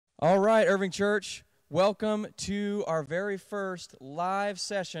All right, Irving Church, welcome to our very first live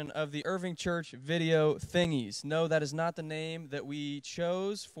session of the Irving Church video thingies. No, that is not the name that we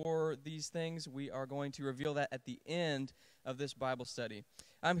chose for these things. We are going to reveal that at the end of this Bible study.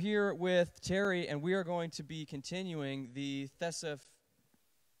 I'm here with Terry, and we are going to be continuing the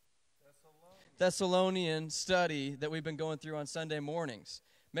Thessalonian study that we've been going through on Sunday mornings.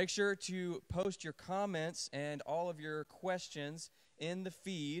 Make sure to post your comments and all of your questions in the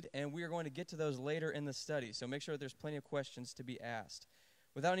feed, and we are going to get to those later in the study. So make sure that there's plenty of questions to be asked.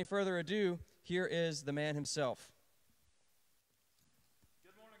 Without any further ado, here is the man himself.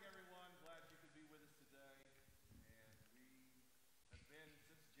 Good morning, everyone. Glad you could be with us today. And we have been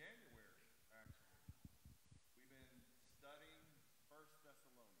since January, actually. We've been studying 1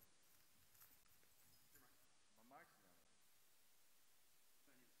 Thessalonians. My mic's not on.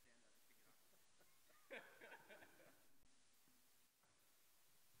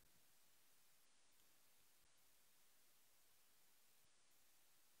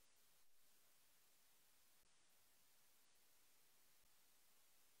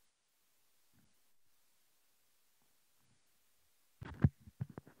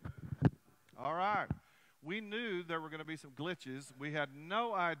 All right. We knew there were going to be some glitches. We had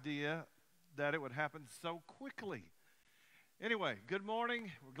no idea that it would happen so quickly. Anyway, good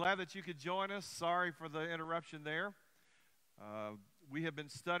morning. We're glad that you could join us. Sorry for the interruption there. We have been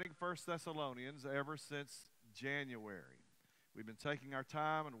studying 1 Thessalonians ever since January. We've been taking our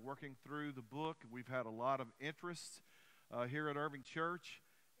time and working through the book. We've had a lot of interest here at Irving Church,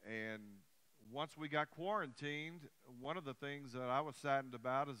 and once we got quarantined, one of the things that I was saddened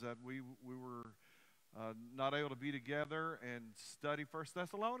about is that we were not able to be together and study 1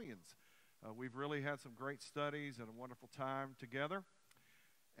 Thessalonians. We've really had some great studies and a wonderful time together.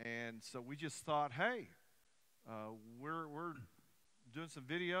 And so we just thought, hey, we're doing some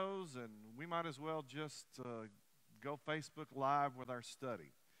videos, and we might as well just go Facebook Live with our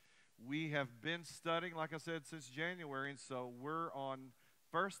study. We have been studying, like I said, since January, and so we're on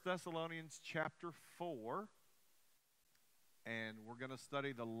 1 Thessalonians chapter 4, and we're going to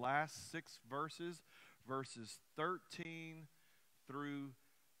study the last 6 verses, verses 13 through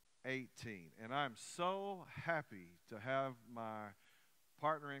 18. And I'm so happy to have my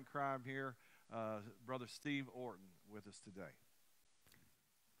partner in crime here, Brother Steve Orton, with us today.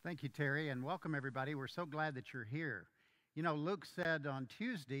 Thank you, Terry, and welcome, everybody. We're so glad that you're here. You know, Luke said on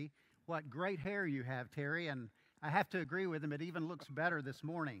Tuesday, what great hair you have, Terry, and I have to agree with him. It even looks better this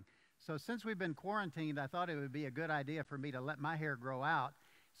morning. So since we've been quarantined, I thought it would be a good idea for me to let my hair grow out.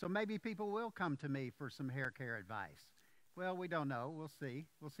 So maybe people will come to me for some hair care advice. Well, we don't know. We'll see.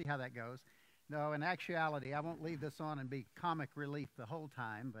 We'll see how that goes. No, in actuality, I won't leave this on and be comic relief the whole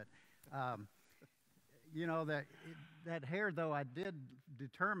time. But, you know, that hair, though, I did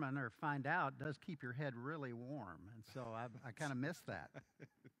determine or find out does keep your head really warm. And so I kind of miss that.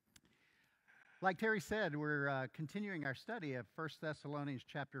 Like Terry said, we're continuing our study of 1 Thessalonians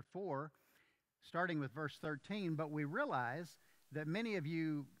chapter 4, starting with verse 13, but we realize that many of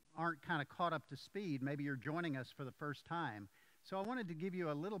you aren't kind of caught up to speed. Maybe you're joining us for the first time. So I wanted to give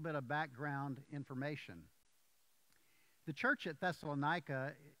you a little bit of background information. The church at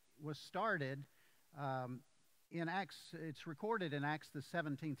Thessalonica was started in Acts. It's recorded in Acts the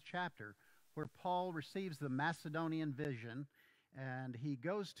 17th chapter, where Paul receives the Macedonian vision, and he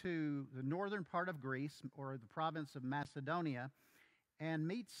goes to the northern part of Greece, or the province of Macedonia, and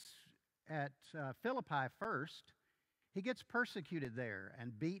meets at Philippi first. He gets persecuted there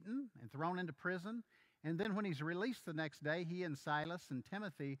and beaten and thrown into prison. And then when he's released the next day, he and Silas and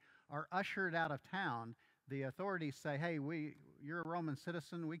Timothy are ushered out of town. The authorities say, hey, you're a Roman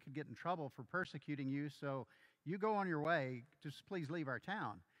citizen. We could get in trouble for persecuting you, so you go on your way. Just please leave our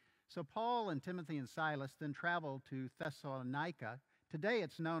town. So Paul and Timothy and Silas then traveled to Thessalonica. Today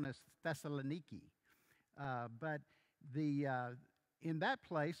it's known as Thessaloniki. But in that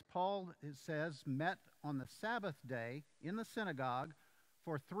place, Paul, it says, met on the Sabbath day in the synagogue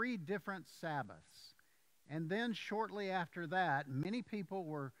for 3 different Sabbaths. And then shortly after that, many people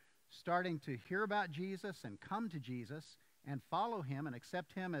were starting to hear about Jesus and come to Jesus and follow him and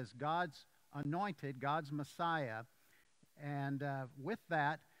accept him as God's anointed, God's Messiah. And with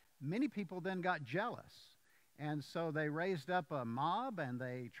that, many people then got jealous, and so they raised up a mob and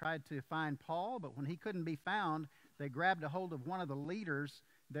they tried to find Paul, but when he couldn't be found, they grabbed a hold of one of the leaders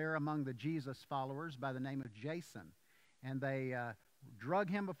there among the Jesus followers by the name of Jason, and they drug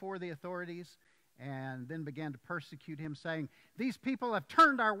him before the authorities and then began to persecute him, saying, these people have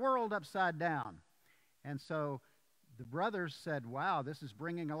turned our world upside down. And so the brothers said, wow, this is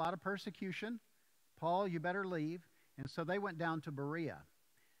bringing a lot of persecution. Paul, you better leave. And so they went down to Berea.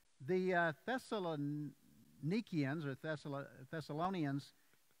 The Thessalonians or Thessalonians,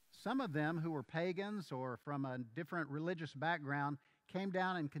 some of them who were pagans or from a different religious background came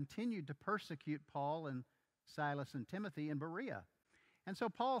down and continued to persecute Paul and Silas and Timothy in Berea. And so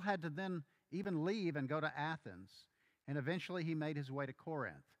Paul had to then even leave and go to Athens. And eventually he made his way to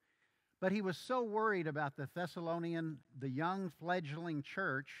Corinth. But he was so worried about the young fledgling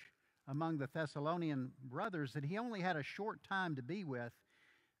church among the Thessalonian brothers, that he only had a short time to be with,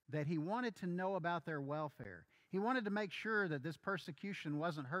 that he wanted to know about their welfare. He wanted to make sure that this persecution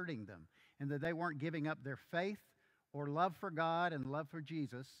wasn't hurting them and that they weren't giving up their faith or love for God and love for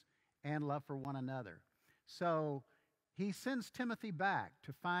Jesus and love for one another. So he sends Timothy back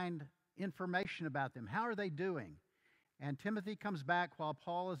to find information about them. How are they doing? And Timothy comes back while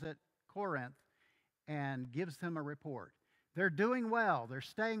Paul is at Corinth and gives them a report. They're doing well. They're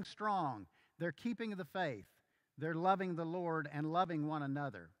staying strong. They're keeping the faith. They're loving the Lord and loving one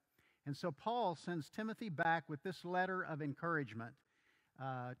another. And so Paul sends Timothy back with this letter of encouragement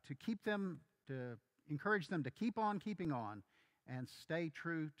to encourage them to keep on keeping on and stay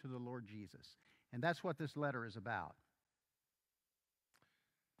true to the Lord Jesus. And that's what this letter is about.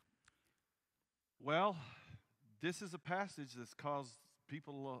 Well, this is a passage that's caused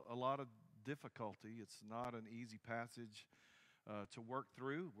people a lot of difficulty. It's not an easy passage to work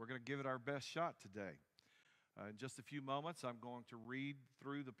through. We're going to give it our best shot today. In just a few moments, I'm going to read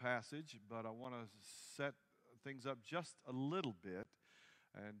through the passage, but I want to set things up just a little bit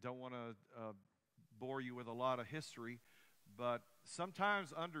and don't want to bore you with a lot of history. But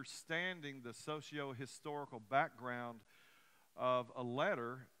sometimes understanding the socio-historical background of a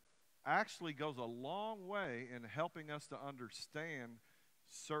letter actually goes a long way in helping us to understand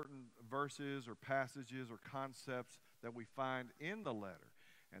certain verses or passages or concepts that we find in the letter.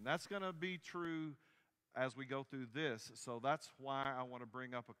 And that's going to be true as we go through this. So that's why I want to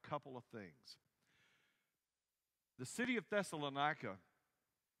bring up a couple of things. The city of Thessalonica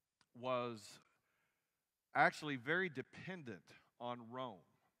was actually very dependent on Rome.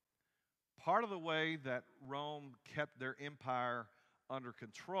 Part of the way that Rome kept their empire under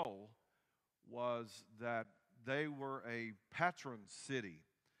control was that they were a patron city.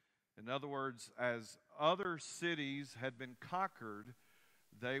 In other words, as other cities had been conquered,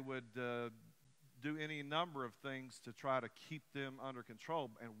 they would do any number of things to try to keep them under control.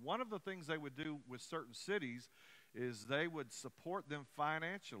 And one of the things they would do with certain cities is they would support them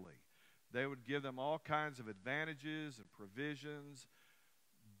financially. They would give them all kinds of advantages and provisions.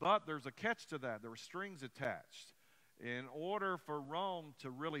 But there's a catch to that. There were strings attached. In order for Rome to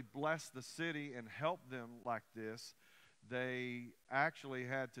really bless the city and help them like this, they actually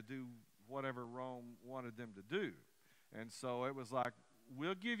had to do whatever Rome wanted them to do. And so it was like,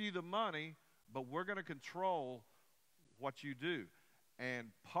 we'll give you the money, but we're going to control what you do. And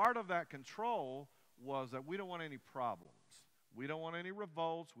part of that control was that we don't want any problems. We don't want any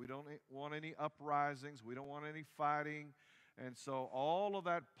revolts. We don't want any uprisings. We don't want any fighting. And so all of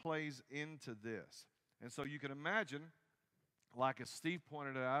that plays into this. And so you can imagine, like as Steve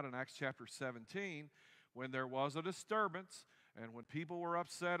pointed out in Acts chapter 17, when there was a disturbance and when people were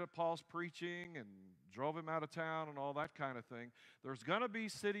upset at Paul's preaching and drove him out of town and all that kind of thing, there's going to be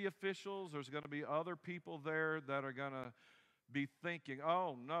city officials, there's going to be other people there that are going to be thinking,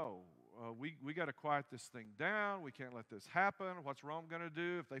 oh, no, we got to quiet this thing down. We can't let this happen. What's Rome going to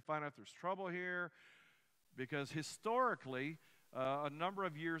do if they find out there's trouble here? Because historically, a number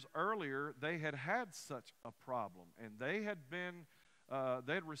of years earlier, they had such a problem, and they had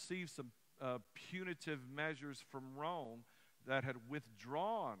received some punitive measures from Rome that had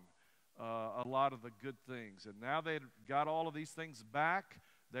withdrawn a lot of the good things. And now they'd got all of these things back.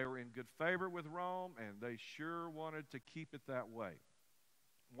 They were in good favor with Rome, and they sure wanted to keep it that way.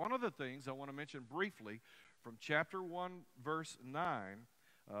 One of the things I want to mention briefly from chapter 1, verse 9,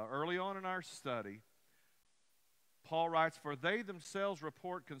 early on in our study, Paul writes, "For they themselves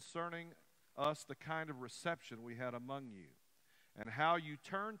report concerning us the kind of reception we had among you, and how you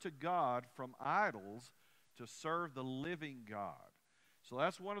turned to God from idols to serve the living God." So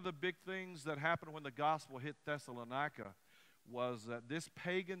that's one of the big things that happened when the gospel hit Thessalonica, was that this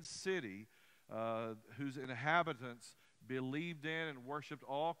pagan city, whose inhabitants believed in and worshiped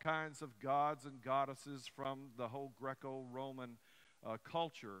all kinds of gods and goddesses from the whole Greco-Roman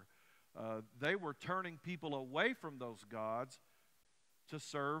culture, they were turning people away from those gods to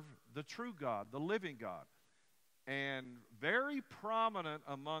serve the true God, the living God. And very prominent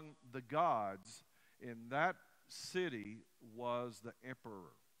among the gods in that city was the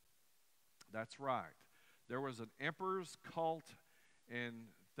emperor. That's right. There was an emperor's cult in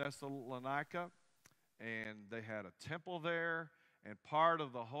Thessalonica, and they had a temple there, And part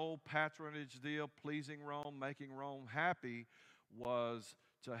of the whole patronage deal, pleasing Rome, making Rome happy, was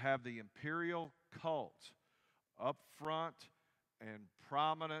to have the imperial cult up front and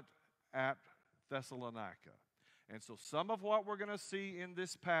prominent at Thessalonica. And so some of what we're going to see in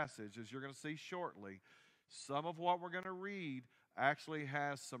this passage, as you're going to see shortly, some of what we're going to read actually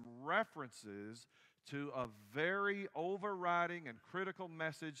has some references to a very overriding and critical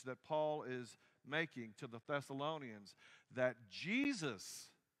message that Paul is making to the Thessalonians, that Jesus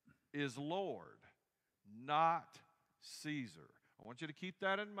is Lord, not Caesar. I want you to keep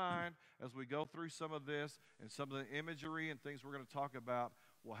that in mind as we go through some of this, and some of the imagery and things we're going to talk about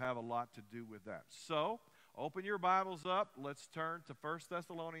will have a lot to do with that. So, open your Bibles up. Let's turn to 1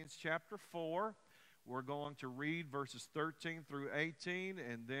 Thessalonians chapter 4. We're going to read verses 13 through 18,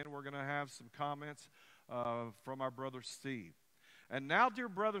 and then we're going to have some comments from our brother Steve. And now, dear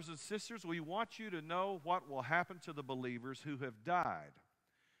brothers and sisters, we want you to know what will happen to the believers who have died,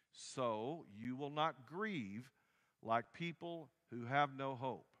 so you will not grieve like people who have no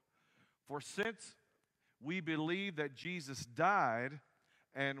hope. For since we believe that Jesus died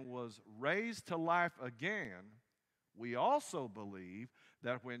and was raised to life again, we also believe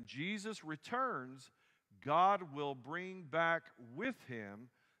that when Jesus returns, God will bring back with him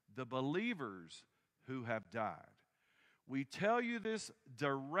the believers who have died. We tell you this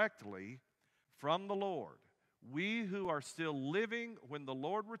directly from the Lord. We who are still living when the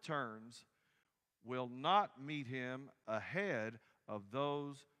Lord returns will not meet him ahead of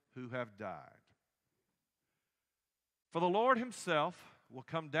those who have died. For the Lord himself will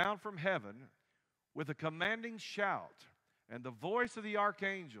come down from heaven with a commanding shout and the voice of the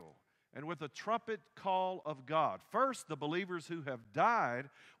archangel and with a trumpet call of God. First, the believers who have died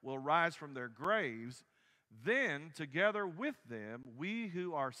will rise from their graves. Then, together with them, we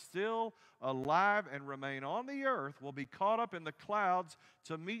who are still alive and remain on the earth will be caught up in the clouds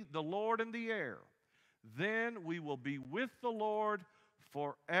to meet the Lord in the air. Then we will be with the Lord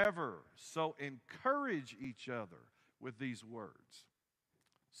forever. So encourage each other with these words.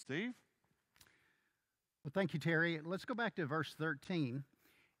 Steve? Well, thank you, Terry. Let's go back to verse 13.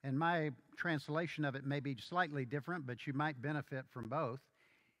 And my translation of it may be slightly different, but you might benefit from both.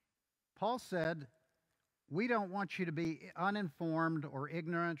 Paul said, "We don't want you to be uninformed or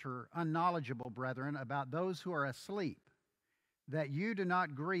ignorant or unknowledgeable, brethren, about those who are asleep, that you do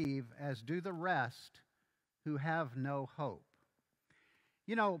not grieve as do the rest who have no hope."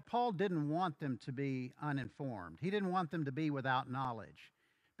 You know, Paul didn't want them to be uninformed. He didn't want them to be without knowledge,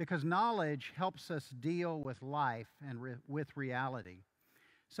 because knowledge helps us deal with life and with reality.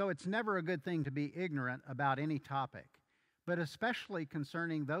 So it's never a good thing to be ignorant about any topic, but especially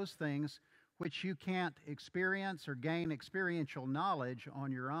concerning those things which you can't experience or gain experiential knowledge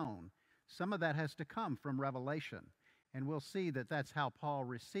on your own. Some of that has to come from revelation, and we'll see that that's how Paul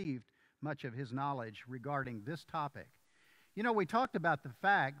received much of his knowledge regarding this topic. You know, we talked about the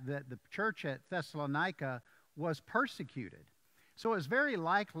fact that the church at Thessalonica was persecuted. So it's very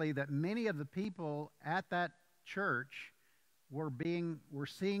likely that many of the people at that church were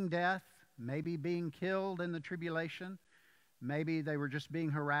seeing death, maybe being killed in the tribulation. Maybe they were just being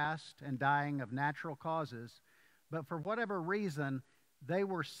harassed and dying of natural causes. But for whatever reason, they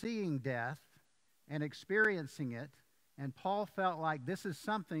were seeing death and experiencing it. And Paul felt like this is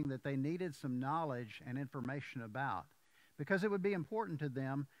something that they needed some knowledge and information about, because it would be important to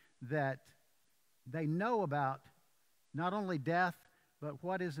them that they know about not only death, but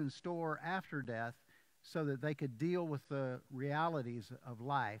what is in store after death, so that they could deal with the realities of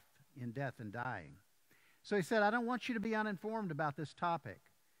life in death and dying. So he said, I don't want you to be uninformed about this topic,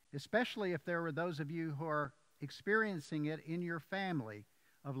 especially if there were those of you who are experiencing it in your family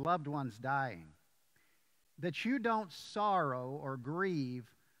of loved ones dying, that you don't sorrow or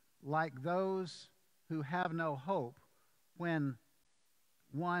grieve like those who have no hope when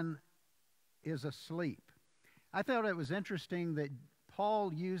one is asleep. I thought it was interesting that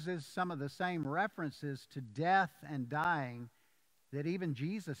Paul uses some of the same references to death and dying that even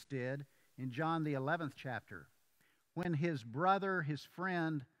Jesus did in John the 11th chapter. When his brother, his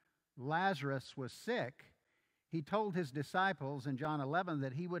friend Lazarus was sick, he told his disciples in John 11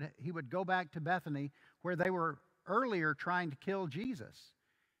 that he would go back to Bethany, where they were earlier trying to kill Jesus.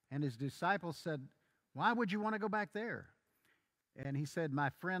 And his disciples said, "Why would you want to go back there?" And he said, "My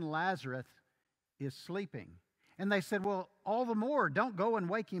friend Lazarus is sleeping." And they said, "Well, all the more, don't go and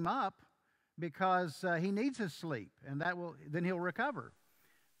wake him up, because he needs his sleep, and then he'll recover."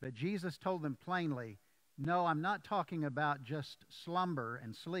 But Jesus told them plainly, "No, I'm not talking about just slumber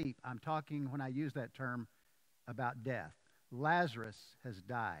and sleep. I'm talking, when I use that term, about death. Lazarus has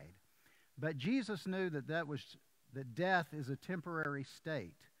died." But Jesus knew that that death is a temporary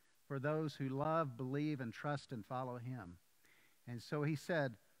state for those who love, believe, and trust and follow him. And so he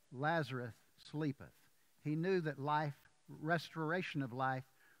said, Lazarus sleepeth. He knew that life, restoration of life,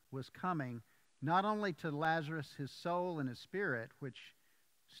 was coming, not only to Lazarus, his soul and his spirit, which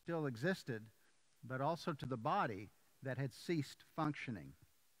still existed, but also to the body that had ceased functioning.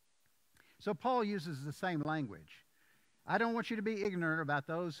 So Paul uses the same language. I don't want you to be ignorant about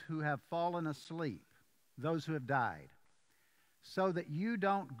those who have fallen asleep, those who have died, so that you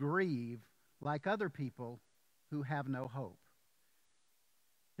don't grieve like other people who have no hope.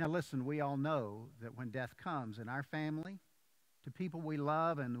 Now listen, we all know that when death comes in our family, to people we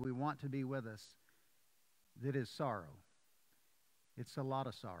love and we want to be with us, that is sorrow. It's a lot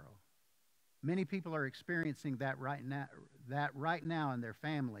of sorrow. Many people are experiencing that right now in their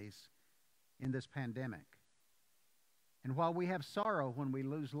families in this pandemic. And while we have sorrow when we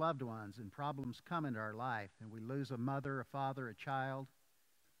lose loved ones and problems come into our life and we lose a mother, a father, a child,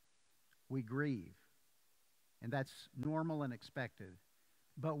 we grieve. And that's normal and expected.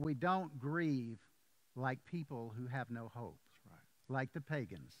 But we don't grieve like people who have no hope, right, like the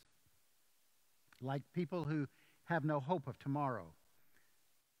pagans, like people who have no hope of tomorrow.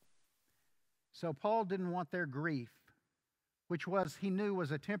 So Paul didn't want their grief, which he knew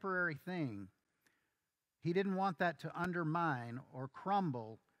was a temporary thing. He didn't want that to undermine or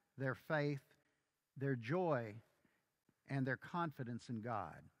crumble their faith, their joy, and their confidence in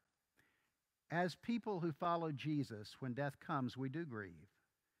God. As people who follow Jesus, when death comes, we do grieve.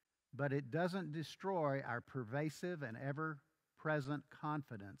 But it doesn't destroy our pervasive and ever-present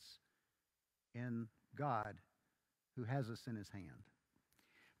confidence in God who has us in his hand.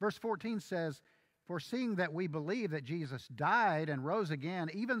 Verse 14 says, foreseeing that we believe that Jesus died and rose again,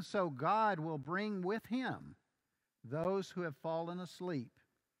 even so God will bring with him those who have fallen asleep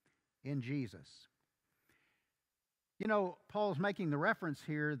in Jesus. You know, Paul's making the reference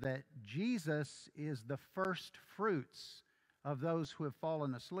here that Jesus is the first fruits of those who have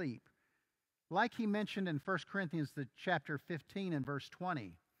fallen asleep. Like he mentioned in 1 Corinthians chapter 15 and verse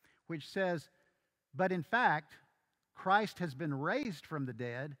 20, which says, but in fact, Christ has been raised from the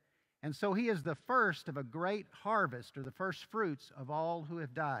dead, and so he is the first of a great harvest, or the first fruits of all who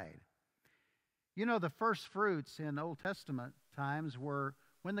have died. You know, the first fruits in Old Testament times were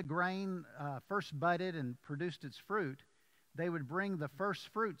when the grain first budded and produced its fruit, they would bring the first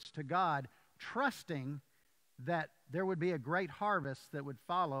fruits to God, trusting that there would be a great harvest that would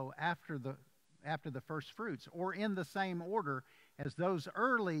follow after the first fruits, or in the same order as those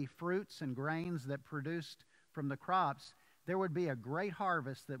early fruits and grains that produced from the crops. There would be a great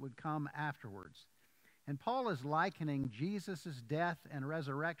harvest that would come afterwards. And Paul is likening Jesus' death and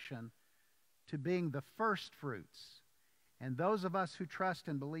resurrection to being the first fruits. And those of us who trust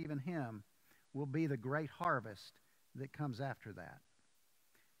and believe in him will be the great harvest that comes after that.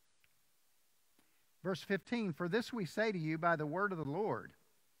 Verse 15, for this we say to you by the word of the Lord,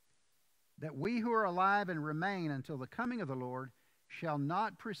 that we who are alive and remain until the coming of the Lord shall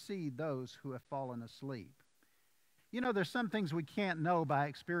not precede those who have fallen asleep. You know, there's some things we can't know by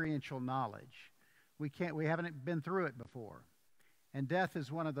experiential knowledge. We haven't been through it before. And death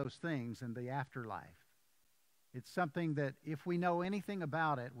is one of those things in the afterlife. It's something that if we know anything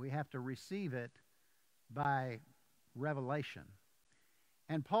about it, we have to receive it by revelation.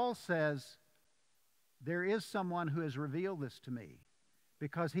 And Paul says, there is someone who has revealed this to me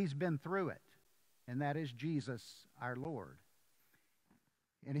because he's been through it, and that is Jesus our Lord.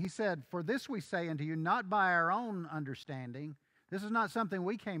 And he said, for this we say unto you, not by our own understanding. This is not something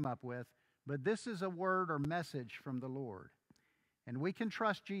we came up with, but this is a word or message from the Lord. And we can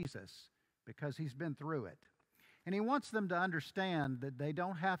trust Jesus because he's been through it. And he wants them to understand that they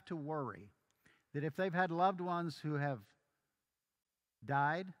don't have to worry, that if they've had loved ones who have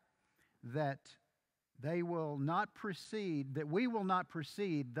died, that they will not precede, that we will not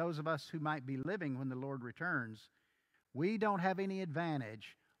precede those of us who might be living when the Lord returns. We don't have any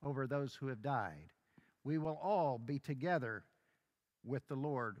advantage over those who have died. We will all be together with the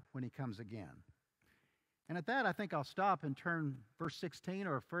Lord when he comes again. And at that, I think I'll stop and turn verse 16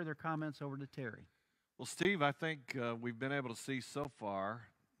 or further comments over to Terry. Well, Steve, I think we've been able to see so far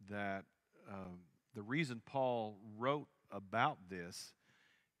that the reason Paul wrote about this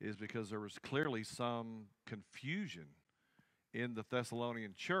is because there was clearly some confusion in the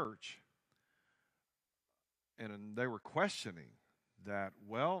Thessalonian church, and they were questioning that,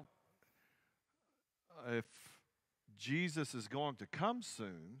 well, if Jesus is going to come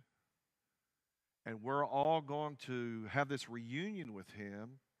soon, and we're all going to have this reunion with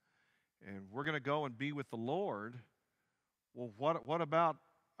him, and we're going to go and be with the Lord, well, what about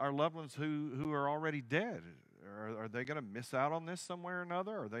our loved ones who are already dead? Are they going to miss out on this somewhere or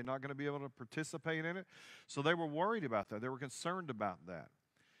another? Are they not going to be able to participate in it? So they were worried about that. They were concerned about that.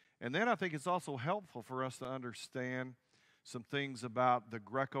 And then I think it's also helpful for us to understand some things about the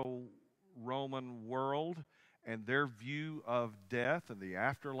Greco-Roman world and their view of death and the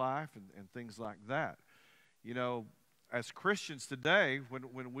afterlife and things like that. You know, as Christians today,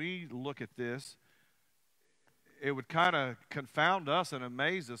 when we look at this, it would kind of confound us and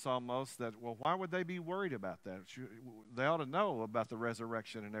amaze us almost that, well, why would they be worried about that? They ought to know about the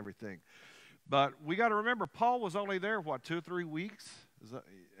resurrection and everything. But we got to remember, Paul was only there, what, 2 or 3 weeks?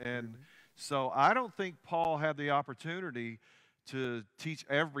 And so I don't think Paul had the opportunity to teach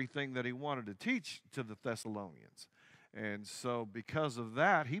everything that he wanted to teach to the Thessalonians. And so because of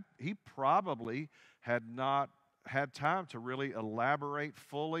that, he probably had not had time to really elaborate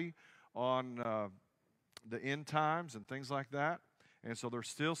fully on the end times and things like that. And so there's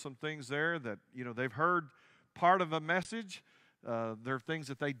still some things there that, you know, they've heard part of a message. There are things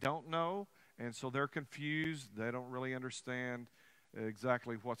that they don't know, and so they're confused. They don't really understand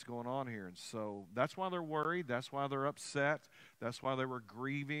exactly what's going on here. And so that's why they're worried. That's why they're upset. That's why they were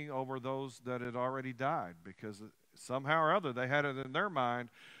grieving over those that had already died, because somehow or other they had it in their mind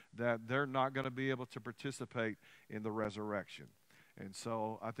that they're not going to be able to participate in the resurrection. And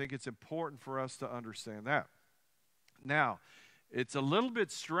so I think it's important for us to understand that. Now, it's a little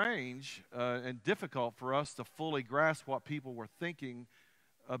bit strange and difficult for us to fully grasp what people were thinking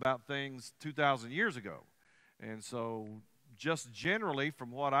about things 2,000 years ago. And so just generally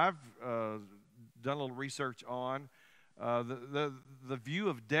from what I've done a little research on, the view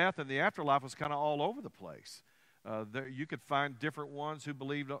of death and the afterlife was kind of all over the place. You could find different ones who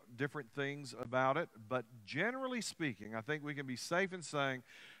believed different things about it, but generally speaking, I think we can be safe in saying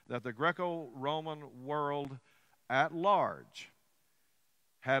that the Greco-Roman world at large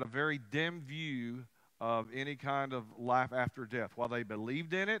had a very dim view of any kind of life after death. While they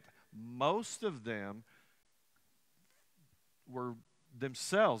believed in it, most of them were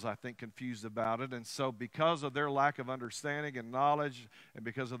themselves, I think, confused about it. And so because of their lack of understanding and knowledge, and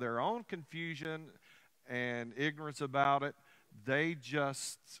because of their own confusion and ignorance about it, they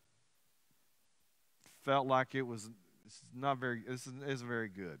just felt like isn't very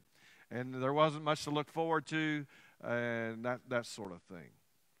good. And there wasn't much to look forward to, and that sort of thing.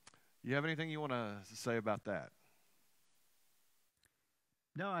 You have anything you want to say about that?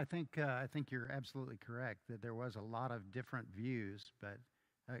 No, I think you're absolutely correct that there was a lot of different views, but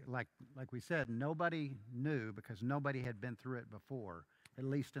like we said, nobody knew because nobody had been through it before, at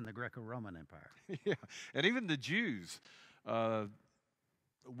least in the Greco-Roman Empire. Yeah, and even the Jews,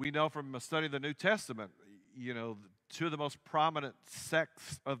 we know from a study of the New Testament, you know, two of the most prominent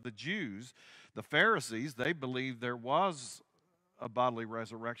sects of the Jews, the Pharisees, they believed there was a bodily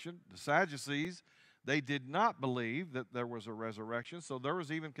resurrection. The Sadducees, they did not believe that there was a resurrection, so there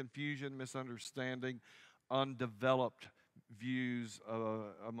was even confusion, misunderstanding, undeveloped views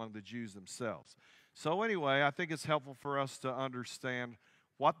among the Jews themselves. So anyway, I think it's helpful for us to understand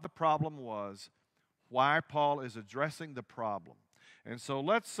what the problem was, why Paul is addressing the problem. And so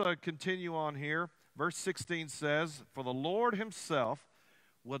let's continue on here. Verse 16 says, "For the Lord himself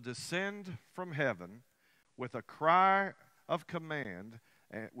will descend from heaven with a cry of command,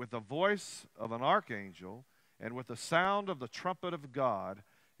 and with the voice of an archangel, and with the sound of the trumpet of God,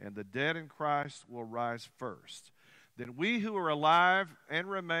 and the dead in Christ will rise first. Then we who are alive and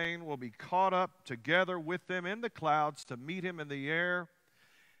remain will be caught up together with them in the clouds to meet him in the air,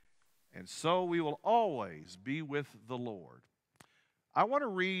 and so we will always be with the Lord." I want to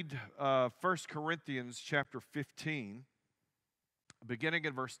read 1 Corinthians chapter 15, beginning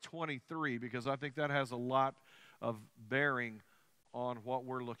in verse 23, because I think that has a lot of bearing on what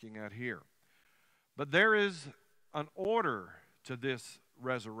we're looking at here. "But there is an order to this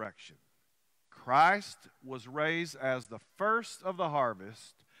resurrection. Christ was raised as the first of the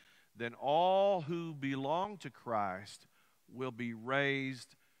harvest. Then all who belong to Christ will be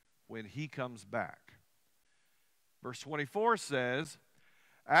raised when he comes back." Verse 24 says,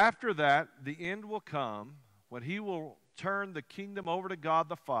 "After that, the end will come, when he will turn the kingdom over to God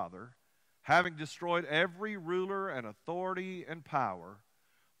the Father, having destroyed every ruler and authority and power.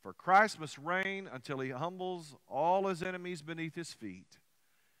 For Christ must reign until he humbles all his enemies beneath his feet.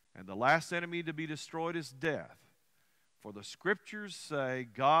 And the last enemy to be destroyed is death. For the scriptures say,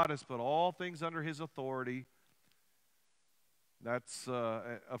 God has put all things under his authority." That's,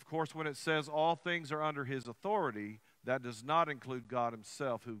 of course, when it says all things are under his authority, that does not include God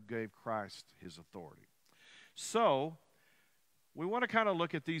himself, who gave Christ his authority. So, we want to kind of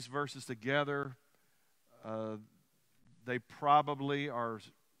look at these verses together. They probably are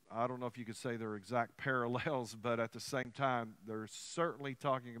I don't know if you could say they're exact parallels, but at the same time, they're certainly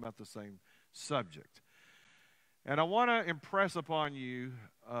talking about the same subject. And I want to impress upon you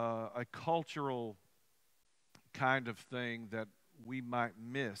a cultural kind of thing that we might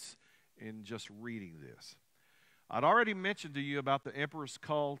miss in just reading this. I'd already mentioned to you about the emperor's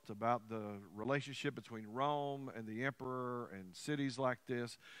cult, about the relationship between Rome and the emperor and cities like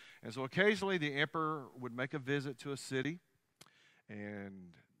this. And so occasionally the emperor would make a visit to a city, and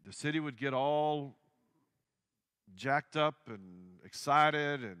the city would get all jacked up and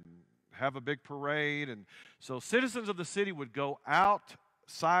excited and have a big parade. And so citizens of the city would go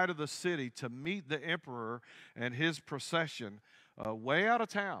outside of the city to meet the emperor and his procession way out of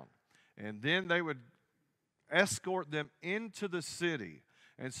town. And then they would escort them into the city.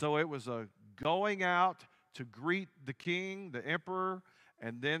 And so it was a going out to greet the king, the emperor,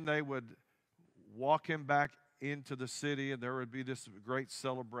 and then they would walk him back into the city, and there would be this great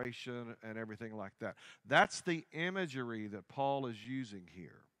celebration and everything like that. That's the imagery that Paul is using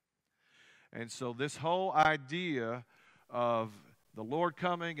here. And so this whole idea of the Lord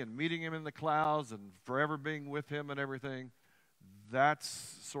coming and meeting him in the clouds and forever being with him and everything,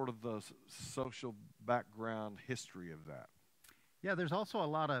 that's sort of the social background history of that. Yeah, there's also a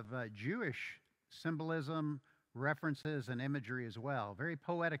lot of Jewish symbolism, references, and imagery as well. Very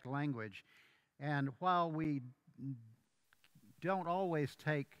poetic language. And while we don't always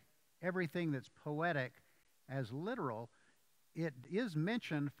take everything that's poetic as literal, it is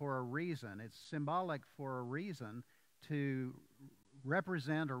mentioned for a reason. It's symbolic for a reason to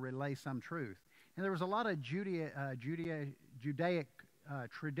represent or relay some truth. And there was a lot of Judaic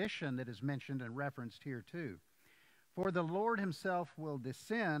tradition that is mentioned and referenced here too. For the Lord himself will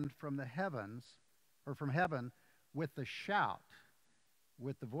descend from the heavens, or from heaven, with the shout,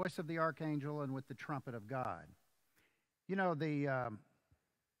 with the voice of the archangel, and with the trumpet of God. You know,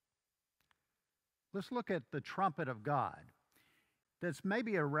 let's look at the trumpet of God. That's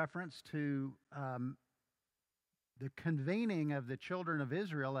maybe a reference to the convening of the children of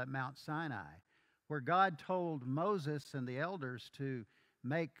Israel at Mount Sinai, where God told Moses and the elders to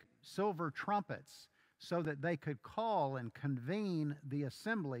make silver trumpets so that they could call and convene the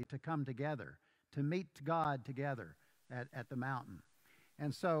assembly to come together, to meet God together at the mountain.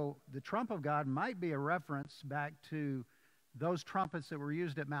 And so the trump of God might be a reference back to those trumpets that were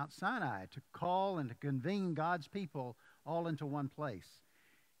used at Mount Sinai to call and to convene God's people all into one place.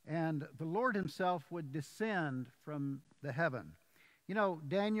 And the Lord himself would descend from the heaven. You know,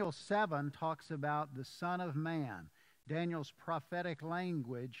 Daniel 7 talks about the Son of Man. Daniel's prophetic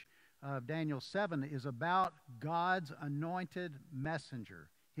language of Daniel 7 is about God's anointed messenger,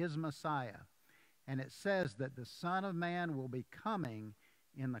 his Messiah. And it says that the Son of Man will be coming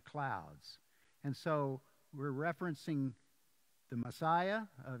in the clouds. And so we're referencing the Messiah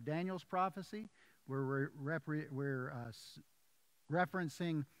of Daniel's prophecy. We're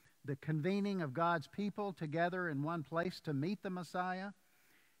referencing the convening of God's people together in one place to meet the Messiah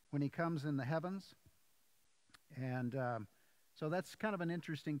when he comes in the heavens. And so that's kind of an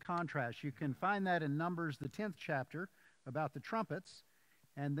interesting contrast. You can find that in Numbers, the 10th chapter, about the trumpets,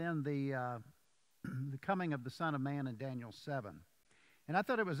 and then the coming of the Son of Man in Daniel 7. And I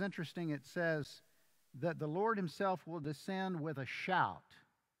thought it was interesting. It says that the Lord himself will descend with a shout.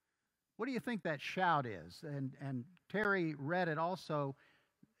 What do you think that shout is? And Terry read it also.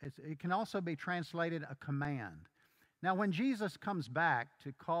 It can also be translated a command. Now, when Jesus comes back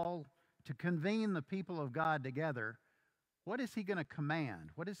to convene the people of God together, what is he going to command?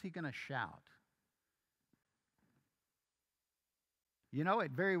 What is he going to shout? You know,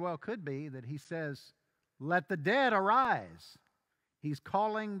 it very well could be that he says, "Let the dead arise." He's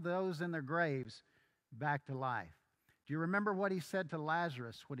calling those in their graves back to life. Do you remember what he said to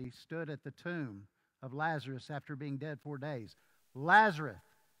Lazarus when he stood at the tomb of Lazarus after being dead 4 days? "Lazarus,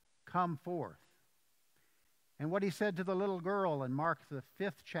 come forth." And what he said to the little girl in Mark, the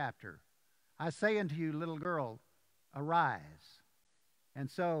 5th chapter, "I say unto you, little girl, arise." And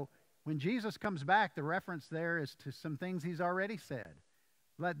so when Jesus comes back, the reference there is to some things he's already said.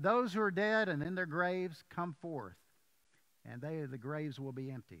 Let those who are dead and in their graves come forth, and the graves will be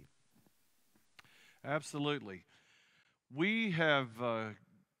empty. Absolutely. We have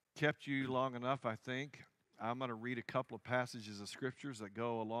kept you long enough, I think. I'm going to read a couple of passages of scriptures that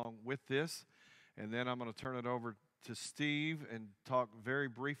go along with this, and then I'm going to turn it over to Steve and talk very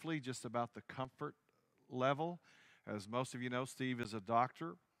briefly just about the comfort level. As most of you know, Steve is a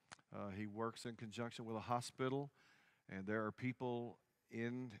doctor. He works in conjunction with a hospital, and there are people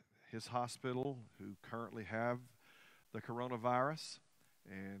in his hospital who currently have the coronavirus,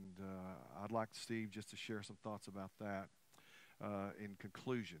 and I'd like Steve just to share some thoughts about that. in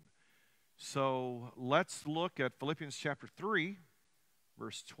conclusion. So let's look at Philippians chapter 3,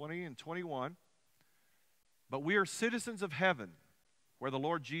 verse 20 and 21. But we are citizens of heaven, where the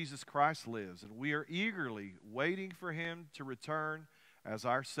Lord Jesus Christ lives, and we are eagerly waiting for him to return as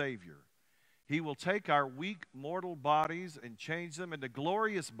our Savior. He will take our weak mortal bodies and change them into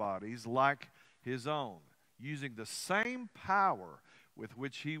glorious bodies like his own, using the same power with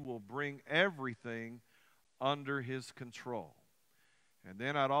which he will bring everything under his control. And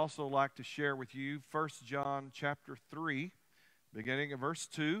then I'd also like to share with you 1 John chapter 3, beginning at verse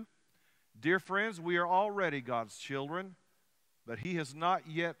 2. Dear friends, we are already God's children, but he has not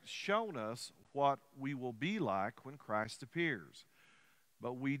yet shown us what we will be like when Christ appears.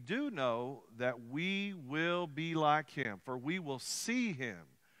 But we do know that we will be like him, for we will see him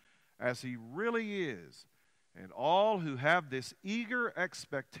as he really is. And all who have this eager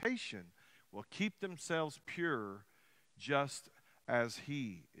expectation will keep themselves pure just as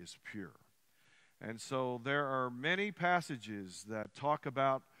he is pure. And so there are many passages that talk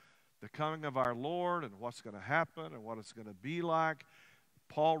about the coming of our Lord and what's going to happen and what it's going to be like.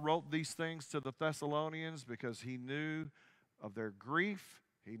 Paul wrote these things to the Thessalonians because he knew of their grief,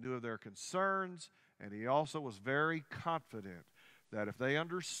 he knew of their concerns, and he also was very confident that if they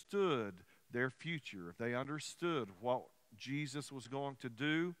understood their future, if they understood what Jesus was going to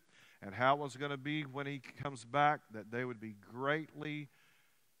do and how it was going to be when he comes back, that they would be greatly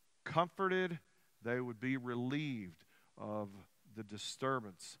comforted, they would be relieved of the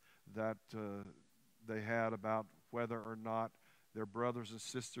disturbance that they had about whether or not their brothers and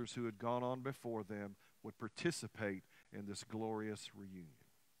sisters who had gone on before them would participate in this glorious reunion.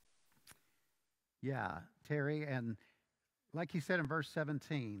 Yeah, Terry, and like he said in verse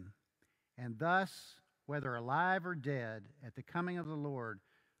 17, and thus, whether alive or dead, at the coming of the Lord,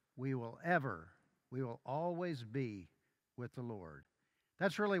 we will always be with the Lord.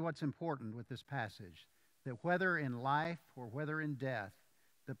 That's really what's important with this passage, that whether in life or whether in death,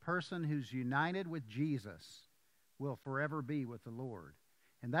 the person who's united with Jesus will forever be with the Lord.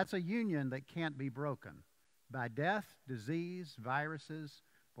 And that's a union that can't be broken by death, disease, viruses,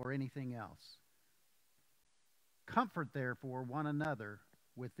 or anything else. Comfort, therefore, one another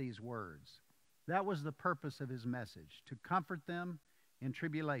with these words. That was the purpose of his message, to comfort them in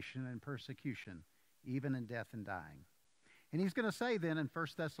tribulation and persecution, even in death and dying. And he's going to say then in 1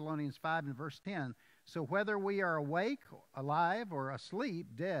 Thessalonians 5 and verse 10, so whether we are awake, alive, or asleep,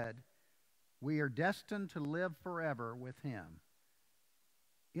 dead, we are destined to live forever with him.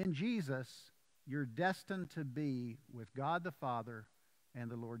 In Jesus, you're destined to be with God the Father and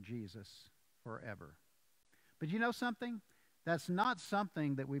the Lord Jesus forever. But you know something? That's not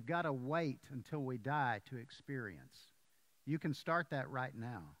something that we've got to wait until we die to experience. You can start that right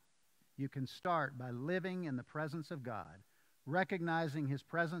now. You can start by living in the presence of God, recognizing his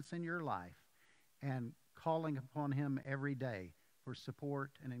presence in your life, and calling upon him every day for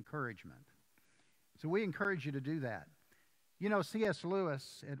support and encouragement. So we encourage you to do that. You know, C.S.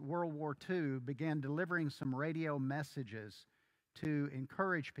 Lewis at World War II began delivering some radio messages to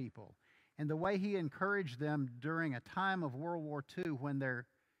encourage people. And the way he encouraged them during a time of World War II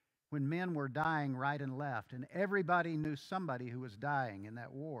when men were dying right and left, and everybody knew somebody who was dying in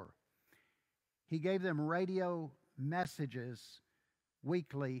that war, he gave them radio messages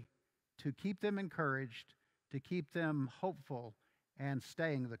weekly to keep them encouraged, to keep them hopeful, and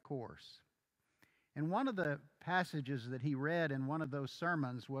staying the course. And one of the passages that he read in one of those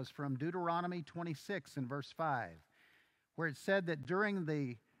sermons was from Deuteronomy 26 and verse 5, where it said that during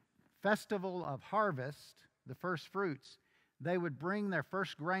the festival of harvest, the first fruits, they would bring their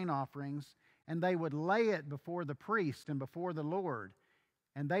first grain offerings and they would lay it before the priest and before the Lord,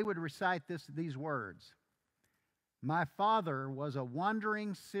 and they would recite these words. My father was a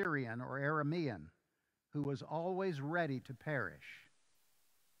wandering Syrian or Aramean who was always ready to perish.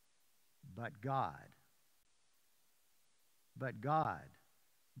 But God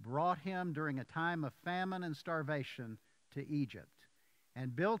brought him during a time of famine and starvation to Egypt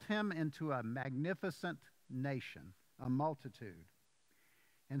and built him into a magnificent nation, a multitude.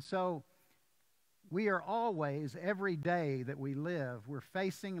 And so we are always, every day that we live, we're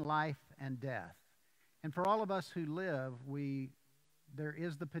facing life and death. And for all of us who live, there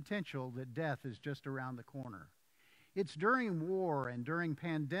is the potential that death is just around the corner. It's during war and during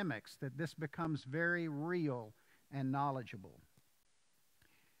pandemics that this becomes very real and knowledgeable.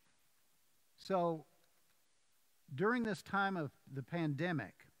 So, during this time of the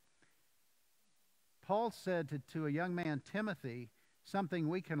pandemic, Paul said to a young man, Timothy, something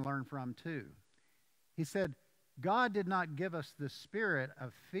we can learn from too. He said, God did not give us the spirit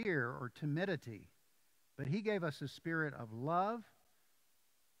of fear or timidity, but He gave us a spirit of love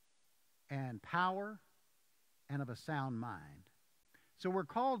and power and of a sound mind. So we're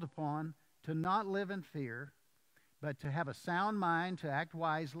called upon to not live in fear, but to have a sound mind, to act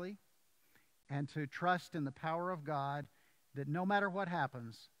wisely, and to trust in the power of God that no matter what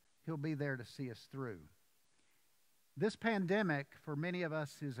happens, He'll be there to see us through. This pandemic, for many of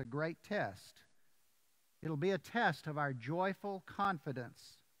us, is a great test. It'll be a test of our joyful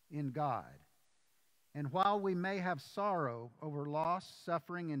confidence in God. And while we may have sorrow over loss,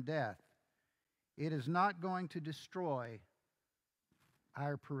 suffering, and death, it is not going to destroy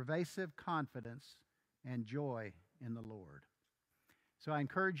our pervasive confidence and joy in the Lord. So I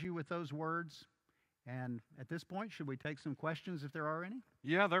encourage you with those words. And at this point, should we take some questions if there are any?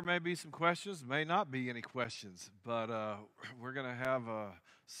 Yeah, there may be some questions, may not be any questions, but we're going to have a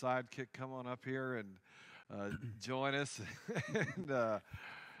sidekick come on up here and join us and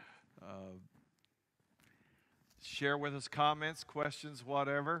share with us comments, questions,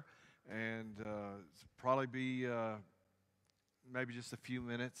 whatever, and probably be maybe just a few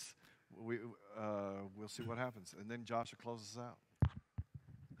minutes. We'll see what happens, and then Josh will close us out.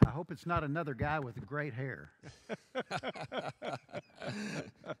 I hope it's not another guy with great hair.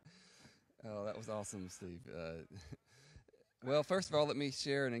 Oh, that was awesome, Steve. Well, first of all, let me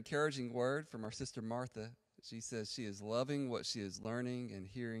share an encouraging word from our sister Martha. She says she is loving what she is learning and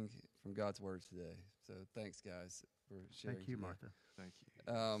hearing from God's word today. So thanks, guys, for sharing. Thank you, today. Martha. Thank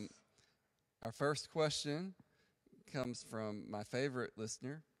you. Our first question comes from my favorite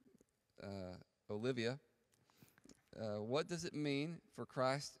listener, Olivia. What does it mean for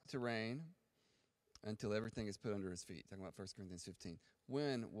Christ to reign until everything is put under His feet? Talking about 1 Corinthians 15.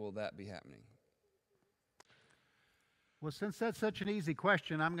 When will that be happening? Well, since that's such an easy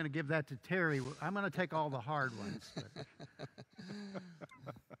question, I'm going to give that to Terry. I'm going to take all the hard ones.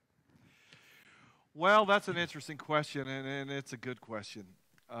 Well, that's an interesting question, and it's a good question.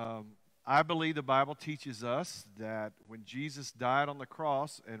 I believe the Bible teaches us that when Jesus died on the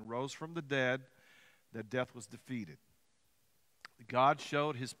cross and rose from the dead, that death was defeated. God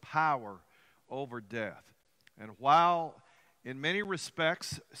showed His power over death. And while in many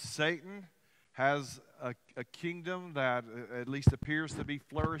respects Satan has a kingdom that at least appears to be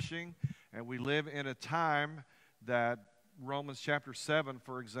flourishing, and we live in a time that Romans chapter 7,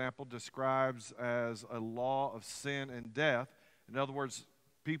 for example, describes as a law of sin and death. In other words,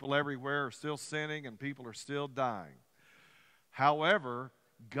 people everywhere are still sinning and people are still dying. However,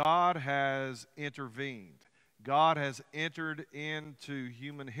 God has intervened. God has entered into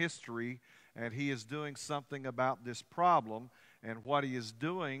human history, and He is doing something about this problem. And what He is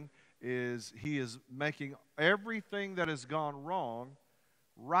doing is He is making everything that has gone wrong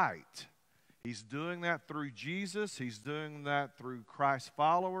right. He's doing that through Jesus. He's doing that through Christ's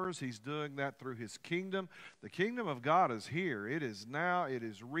followers. He's doing that through His kingdom. The kingdom of God is here. It is now. It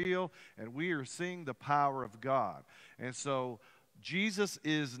is real. And we are seeing the power of God. And so Jesus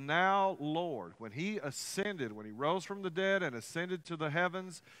is now Lord. When He ascended, when He rose from the dead and ascended to the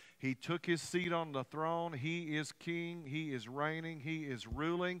heavens, He took His seat on the throne. He is king. He is reigning. He is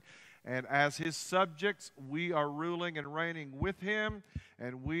ruling. And as His subjects, we are ruling and reigning with Him.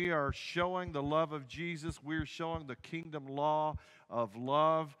 And we are showing the love of Jesus. We're showing the kingdom law of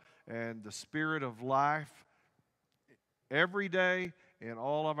love and the spirit of life every day in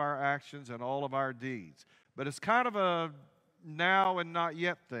all of our actions and all of our deeds. But it's kind of a now and not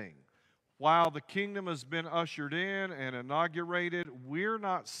yet thing. While the kingdom has been ushered in and inaugurated, we're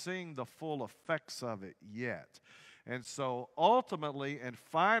not seeing the full effects of it yet. And so ultimately and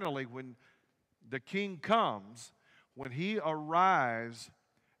finally, when the King comes, when He arrives,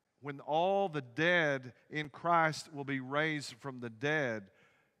 when all the dead in Christ will be raised from the dead,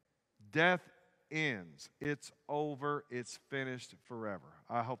 death ends. It's over. It's finished forever.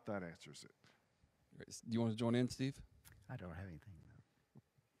 I hope that answers it. Do you want to join in, Steve? I don't have anything.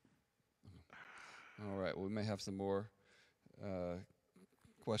 All right. Well, we may have some more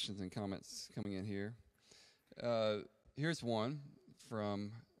questions and comments coming in here. Here's one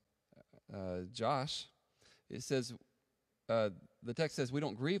from Josh. It says, the text says, we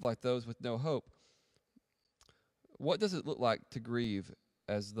don't grieve like those with no hope. What does it look like to grieve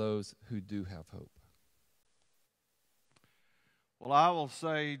as those who do have hope? Well, I will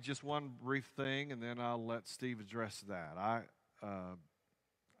say just one brief thing, and then I'll let Steve address that.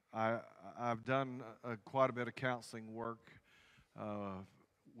 I've done quite a bit of counseling work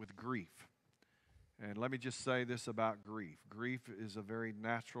with grief. And let me just say this about grief. Grief is a very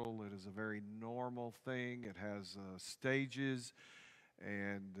natural, it is a very normal thing. It has stages,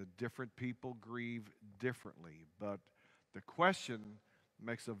 and different people grieve differently. But the question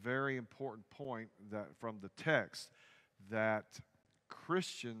makes a very important point that from the text that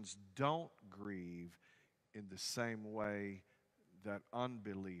Christians don't grieve in the same way that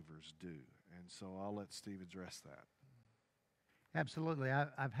unbelievers do. And so I'll let Steve address that. Absolutely.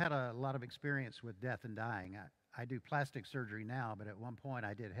 I've had a lot of experience with death and dying. I do plastic surgery now, but at one point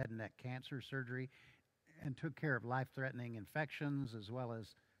I did head and neck cancer surgery and took care of life-threatening infections as well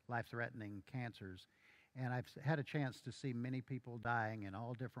as life-threatening cancers. And I've had a chance to see many people dying in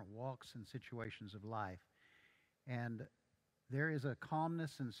all different walks and situations of life. And there is a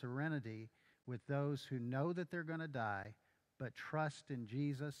calmness and serenity with those who know that they're going to die, but trust in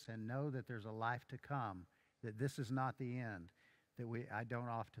Jesus and know that there's a life to come, that this is not the end, that I don't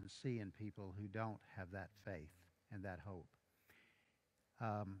often see in people who don't have that faith and that hope.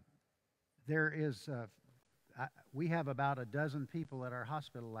 We have about a dozen people at our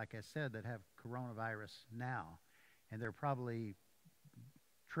hospital, like I said, that have coronavirus now, and there are probably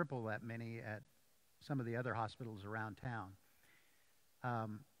triple that many at some of the other hospitals around town.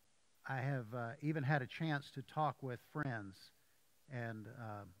 I have even had a chance to talk with friends and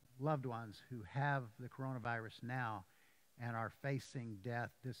loved ones who have the coronavirus now and are facing death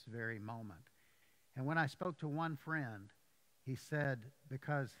this very moment. And when I spoke to one friend, he said,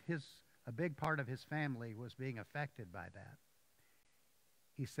 because a big part of his family was being affected by that,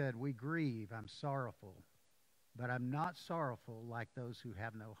 he said, "We grieve, I'm sorrowful, but I'm not sorrowful like those who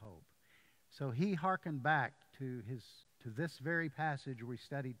have no hope." So he hearkened back to this very passage we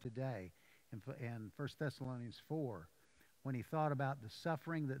studied today in 1 Thessalonians 4, when he thought about the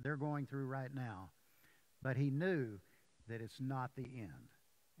suffering that they're going through right now, but he knew that it's not the end.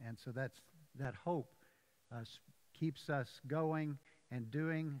 And so that hope keeps us going and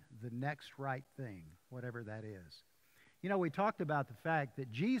doing the next right thing, whatever that is. You know, we talked about the fact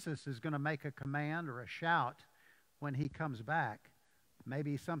that Jesus is going to make a command or a shout when he comes back,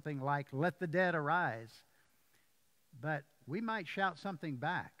 maybe something like, "Let the dead arise." But we might shout something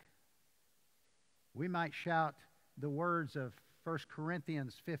back. We might shout the words of 1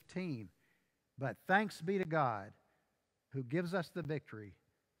 Corinthians 15, "But thanks be to God who gives us the victory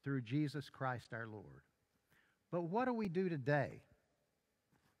through Jesus Christ our Lord." But what do we do today?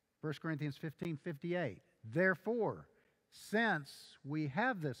 1 Corinthians 15:58, "Therefore, since we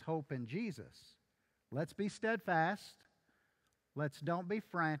have this hope in Jesus, let's be steadfast. Let's don't be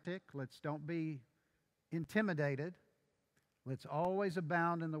frantic. Let's don't be intimidated. Let's always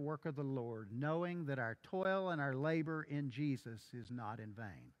abound in the work of the Lord, knowing that our toil and our labor in Jesus is not in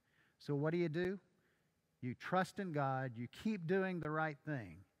vain." So what do? You trust in God, you keep doing the right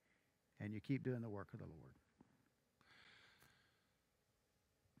thing, and you keep doing the work of the Lord.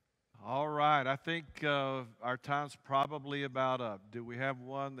 All right, I think our time's probably about up. Do we have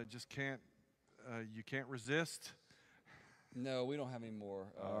one that just you can't resist? No, we don't have any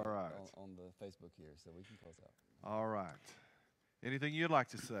more All right. on the Facebook here, so we can close out. All right. Anything you'd like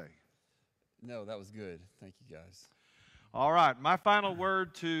to say? No, that was good. Thank you, guys. All right, my final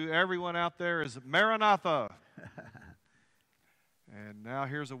word to everyone out there is Maranatha. And now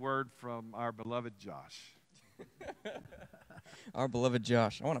here's a word from our beloved Josh. Our beloved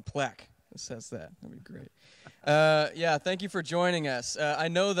Josh. I want a plaque that says that. That'd be great. Yeah, thank you for joining us. I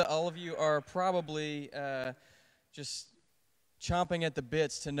know that all of you are probably just chomping at the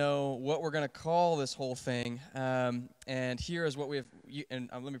bits to know what we're going to call this whole thing. And here is what we have. And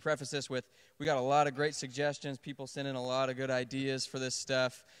let me preface this with, we got a lot of great suggestions. People sent in a lot of good ideas for this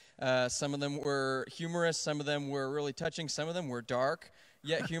stuff. Some of them were humorous. Some of them were really touching. Some of them were dark,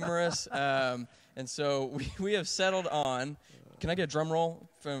 yet humorous. And so we have settled on, can I get a drum roll?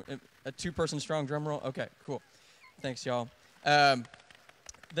 From a two-person strong drum roll? Okay, cool. Thanks, y'all.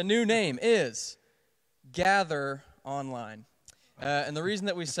 The new name is Gather Online. And the reason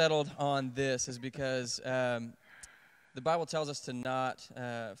that we settled on this is because the Bible tells us to not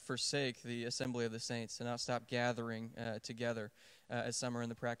forsake the assembly of the saints, to not stop gathering together, as some are in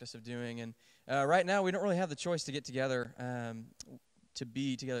the practice of doing. And right now, we don't really have the choice to get together, to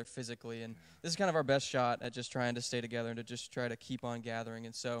be together physically. And this is kind of our best shot at just trying to stay together and to just try to keep on gathering.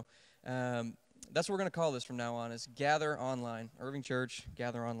 And so that's what we're going to call this from now on, is Gather Online. Irving Church,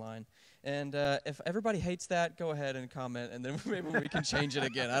 Gather Online. And if everybody hates that, go ahead and comment, and then maybe we can change it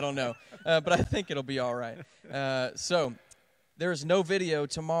again. I don't know. But I think it'll be all right. So there's no video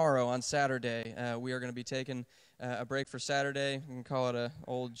tomorrow on Saturday. We are going to be taking a break for Saturday. We can call it an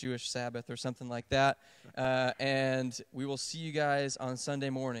old Jewish Sabbath or something like that. And we will see you guys on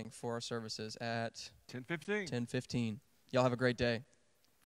Sunday morning for our services at 10:15. 10:15. Y'all have a great day.